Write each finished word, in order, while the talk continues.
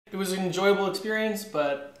It was an enjoyable experience,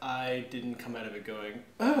 but I didn't come out of it going,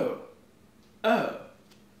 oh, oh.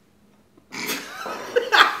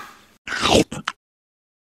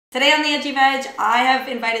 Today on the Edgy Veg, I have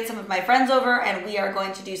invited some of my friends over and we are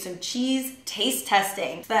going to do some cheese taste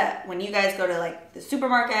testing. So that when you guys go to like the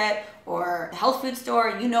supermarket or the health food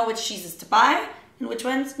store, you know which cheeses to buy and which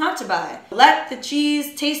ones not to buy. Let the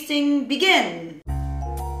cheese tasting begin.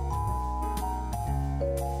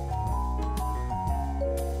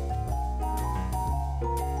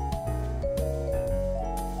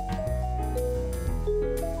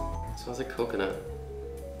 It smells like coconut.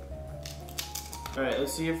 All right,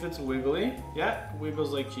 let's see if it's wiggly. Yeah,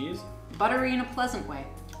 wiggles like cheese. Buttery in a pleasant way.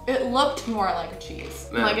 It looked more like a cheese.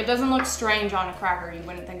 Yeah. Like it doesn't look strange on a cracker. You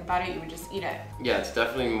wouldn't think about it, you would just eat it. Yeah, it's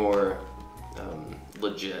definitely more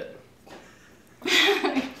legit.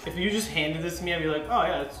 If you just handed this to me, I'd be like, oh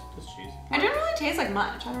yeah, it's cheese. It didn't really taste like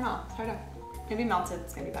much. I don't know. It's hard to, maybe melted,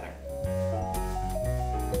 it's gonna be better.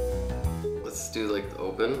 Let's do like the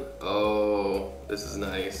open. Oh, this is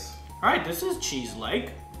nice. All right, this is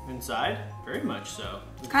cheese-like inside, very much so.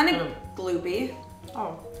 It's kind of gloopy.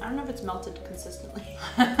 Oh, I don't know if it's melted consistently.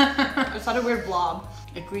 It's not a weird blob.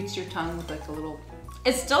 It greets your tongue with like a little...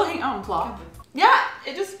 It's still hanging on, plop. Yeah,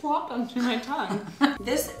 it just plopped onto my tongue.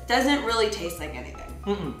 This doesn't really taste like anything.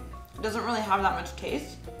 It doesn't really have that much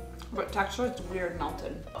taste, but texture is weird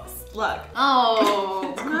melted. Look.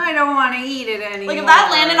 Oh, I don't want to eat it anymore. Like if that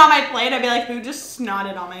landed on my plate, I'd be like, who just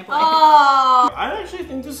snotted on my plate? Oh! I actually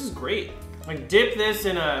think this is great. Like dip this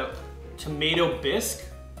in a tomato bisque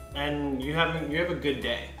and you have a good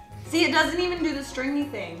day. See, it doesn't even do the stringy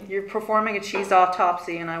thing. You're performing a cheese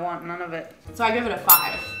autopsy and I want none of it. So I give it a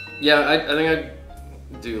 5. Yeah, I think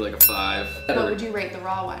I'd do like a 5. What would you rate the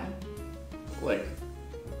raw one? Like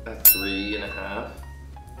a 3.5.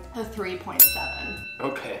 A 3.7.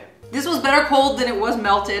 Okay. This was better cold than it was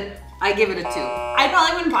melted. I give it a 2. I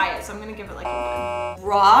probably wouldn't buy it, so I'm gonna give it like a 1.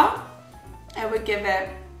 Raw, I would give it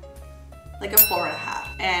like a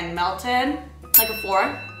 4.5. And melted, like a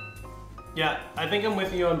 4. Yeah, I think I'm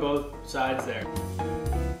with you on both sides there.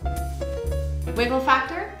 Wiggle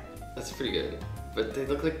factor? That's pretty good. But they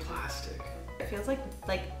look like plastic. It feels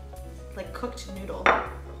like cooked noodle.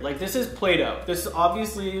 Like this is Play-Doh. This is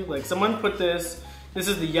obviously, like someone put this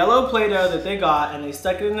is the yellow Play-Doh that they got and they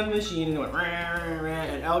stuck it in the machine and it went rah, rah, rah,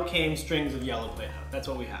 and out came strings of yellow Play-Doh. That's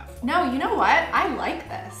what we have. No, you know what? I like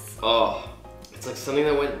this. Oh, it's like something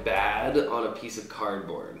that went bad on a piece of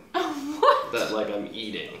cardboard. What? That like I'm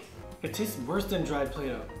eating. It tastes worse than dried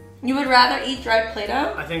Play-Doh. You would rather eat dried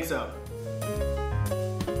Play-Doh? I think so.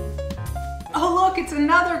 Oh look, it's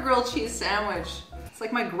another grilled cheese sandwich. It's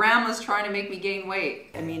like my grandma's trying to make me gain weight.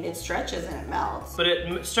 I mean, it stretches and it melts. But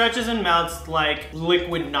it stretches and melts like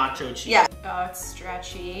liquid nacho cheese. Yeah. Oh, it's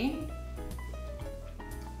stretchy.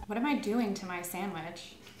 What am I doing to my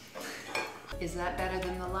sandwich? Is that better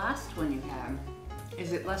than the last one you had?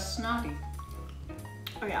 Is it less snotty?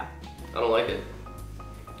 Oh yeah. I don't like it.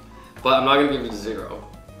 But I'm not gonna give it a 0.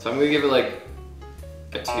 So I'm gonna give it like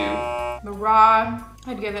a 2. The raw,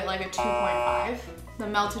 I'd give it like a 2.5. The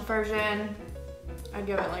melted version, I'd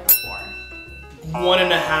give it like a 4.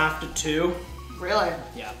 1.5 to 2. Really?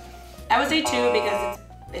 Yeah. I would say 2 because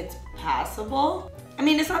it's passable. I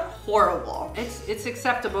mean, it's not horrible. It's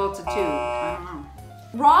acceptable to 2. I don't know.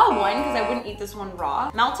 Raw 1, because I wouldn't eat this one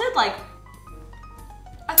raw. Melted, like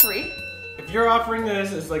a 3. If you're offering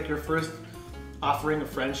this as like your first offering of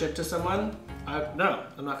friendship to someone, no,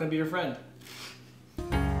 I'm not gonna be your friend.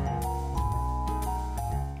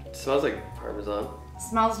 It smells like Parmesan.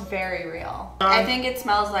 Smells very real. I think it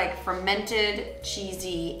smells like fermented,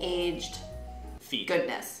 cheesy, aged Feet.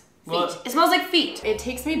 goodness. Feet. Well, it smells like feet. It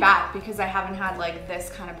takes me back because I haven't had like this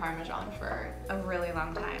kind of Parmesan for a really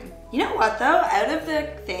long time. You know what though? Out of the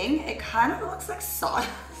thing, it kind of looks like sawdust.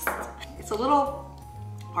 It's a little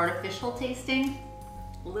artificial tasting.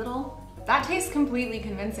 Little. That tastes completely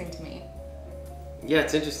convincing to me. Yeah,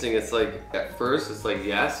 it's interesting. It's like, at first it's like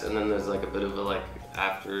yes, and then there's like a bit of a like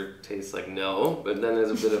aftertaste like no, but then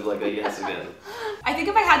there's a bit of like a yes again. I think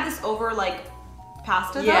if I had this over like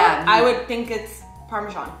pasta Yeah, though, I would think it's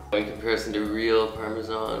Parmesan. In comparison to real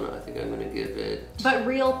Parmesan, I think I'm gonna give it... But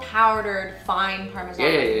real powdered, fine Parmesan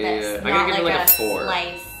Yeah, like yeah, this, yeah. I not gotta give it like like a 4.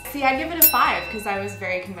 slice. See, I'd give it a 5 because I was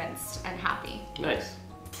very convinced and happy. Nice.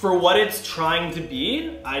 for what it's trying to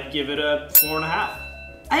be, I'd give it a 4.5.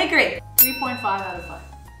 I agree. 3.5 out of 5.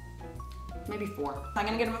 maybe 4. I'm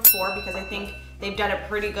gonna give them a 4 because I think they've done a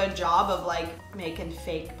pretty good job of like making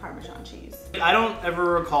fake Parmesan cheese. I don't ever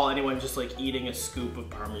recall anyone just like eating a scoop of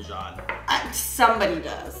Parmesan. Somebody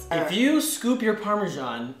does. If you scoop your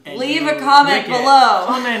Parmesan and Leave you a comment lick it, below.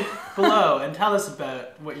 Comment below and tell us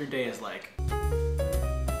about what your day is like.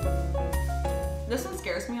 This one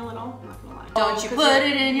scares me a little, I'm not gonna lie. Don't you put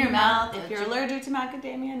it in your mouth. If you're allergic to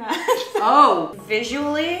macadamia nuts. Oh,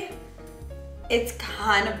 Visually, it's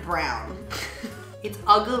kind of brown. it's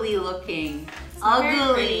ugly looking. Very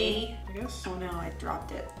Ugly. pretty. I guess. Oh no, I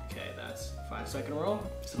dropped it. Okay, that's 5-second roll.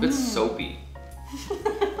 It's a bit soapy.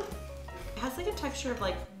 It has like a texture of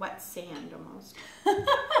like wet sand almost.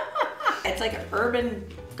 It's like urban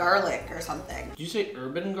garlic or something. Did you say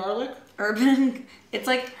urban garlic? Urban, it's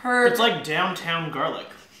like herb. It's like downtown garlic.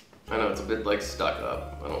 I know, it's a bit like stuck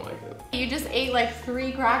up. I don't like it. You just ate like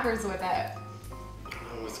 3 crackers with it.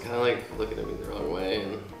 It's kind of like looking at me the wrong way.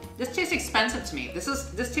 And This tastes expensive to me. This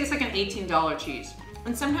tastes like an $18 cheese.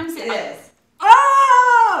 And sometimes It is.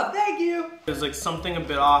 Oh, thank you. There's like something a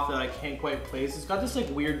bit off that I can't quite place. It's got this like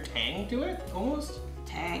weird tang to it, almost.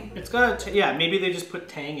 Tang. It's got a, yeah, maybe they just put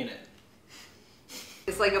tang in it.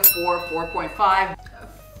 It's like a 4, 4.5.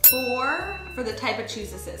 4 for the type of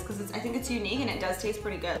cheese this is, because I think it's unique and it does taste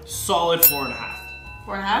pretty good. Solid 4.5.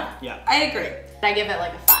 4.5? Yeah. I agree. I give it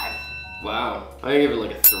like a 5. wow, I give it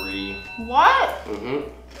like a 3. What?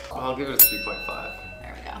 I'll give it a 3.5.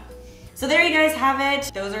 There we go. So there you guys have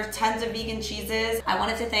it. Those are tons of vegan cheeses. I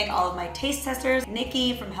wanted to thank all of my taste testers.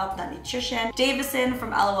 Nikki from Health Nut Nutrition, Davison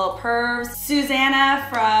from LOL Pervs, Susanna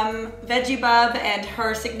from Veggie Bub and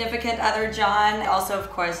her significant other John. Also, of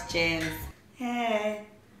course, James. Hey,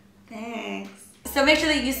 thanks. So make sure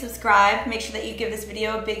that you subscribe. Make sure that you give this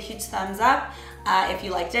video a big, huge thumbs up if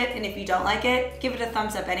you liked it. And if you don't like it, give it a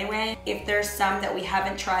thumbs up anyway. If there's some that we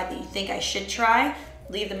haven't tried that you think I should try,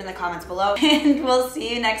 leave them in the comments below. And we'll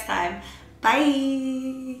see you next time.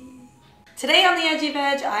 Bye. Today on the Edgy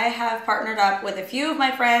Veg, I have partnered up with a few of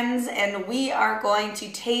my friends and we are going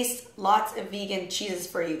to taste lots of vegan cheeses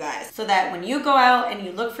for you guys so that when you go out and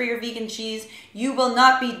you look for your vegan cheese, you will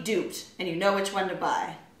not be duped and you know which one to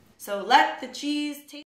buy. So let the cheese taste